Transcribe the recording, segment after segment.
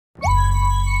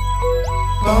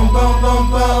Boom, boom, boom,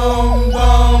 boom,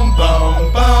 boom, boom, boom,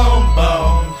 boom,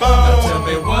 boom. Now tell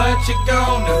me what you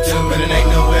gonna do when it ain't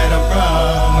nowhere to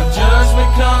run. When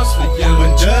judgment comes for you.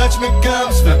 When judgment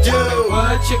comes for you. Tell me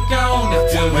what you gonna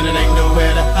do when it ain't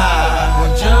nowhere to hide.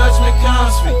 When judgment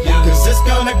comes for you. Cause it's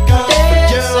gonna come for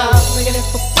you. Making it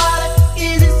for water,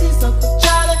 easy, see something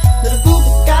Charlie. Little group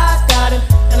of guys got him,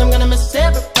 and I'm gonna miss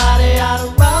everybody. Out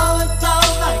of roll and flow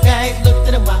like eggs, looked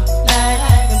at a while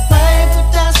lag. And playing for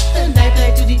dust, and they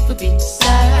play too deep for beats.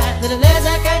 Little legs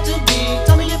I got too deep.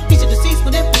 Tell me your piece of the seats,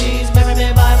 would it please? Marry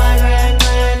me by my grand,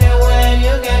 new way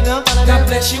you can go follow. God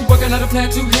bless you, working on a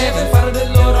plan to heaven. Follow the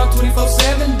Lord on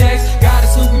 24/7 days. God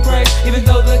is who we praise, even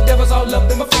though the devil's all up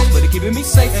in my face, but he keeping me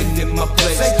safe and in my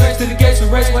place. Say grace to the gates we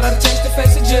race, without a change to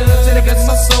face the judge. And it gets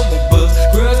my soul with buzz.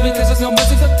 Grudge because there's no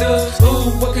mercy for thugs.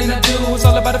 Ooh, what can I do? It's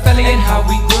all about the family and how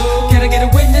we grow. Can I get a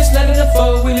witness? Let it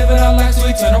unfold. We living our lives to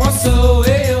eternal our soul.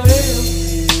 Hey, oh, hey.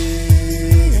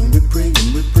 And we're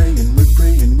praying, we're praying, we're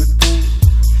praying, we're praying.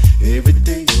 Every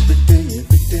day, every day,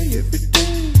 every day, every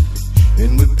day.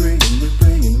 And we're praying, we're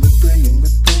praying, we're praying,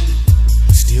 we're praying.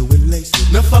 Still with lace.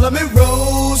 Now follow me,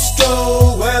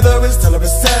 Rostro. Whether it's tell or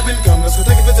it's seven, come, let's go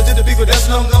take a visit to the people that's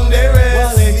long gone there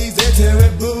is. While he's there,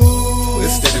 terrible.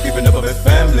 Instead of keeping up with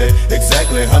family,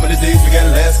 exactly how many days we got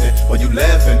lasting? While you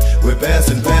laughing, we're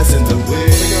passing the way.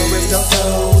 We gon' rest our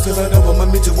souls, cause I know I'ma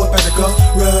meet you up at the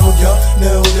crossroads. Y'all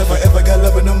know if I ever got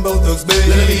love with them both thugs,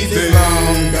 baby. It's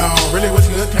long gone, really wish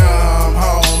you could come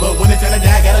home. But when it's time to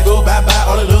die, gotta go bye-bye.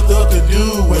 All the little thug could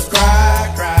do was cry,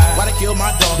 cry. Why they kill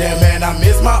my dog? Yeah, man, I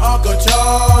miss my Uncle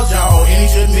Charles, y'all. And he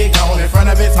shouldn't be gone in front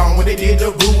of his home. When they did,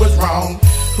 the rule was wrong.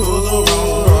 Rules are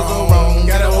wrong, rules are wrong.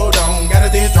 Gotta hold on, gotta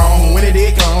stay strong. When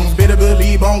it comes, better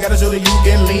believe on. Gotta show that you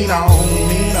can lean on,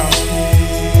 lean on.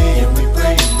 And we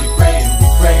praying, we praying, we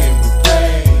praying, we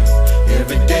praying.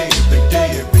 Every day, every day,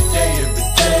 every day, every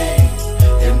day.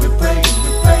 And we praying, we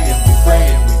praying, we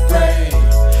praying, we praying.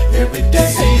 Every day.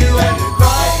 See you at the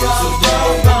crossroads,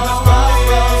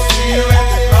 crossroads. See you at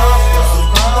the crossroads,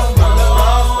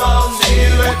 crossroads. See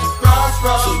you at the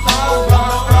crossroads,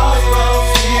 crossroads.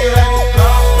 See you at the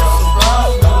crossroads,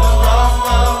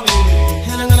 crossroads.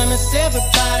 And I'm gonna miss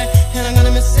everybody, and I'm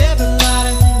gonna miss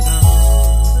everybody.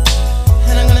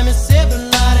 And I'm gonna miss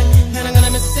everybody, and I'm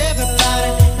gonna miss everybody,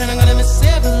 and I'm gonna miss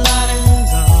everybody.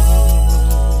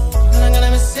 And I'm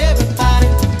gonna miss everybody.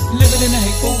 Living in a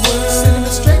hateful world, sending me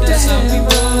straight to how we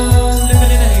roll.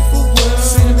 Living in a hateful world,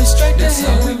 sending me straight to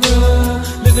how we roll.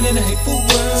 Living in a hateful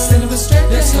world, sending me straight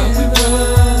to how we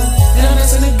roll. And I'm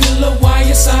asking a good little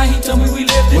YSI, he told me we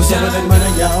lived in What's up with that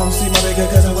money, y'all? See my bigger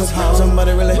cousin was home.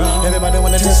 Somebody really, everybody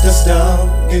wanna test the stuff.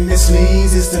 And this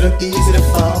sneeze instead of easy to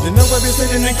fall. You know I've been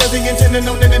sitting there cause he intended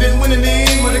on that it didn't win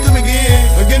any. Wanna come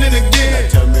again and again. Now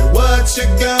tell me what you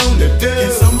gonna do.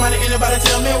 Can somebody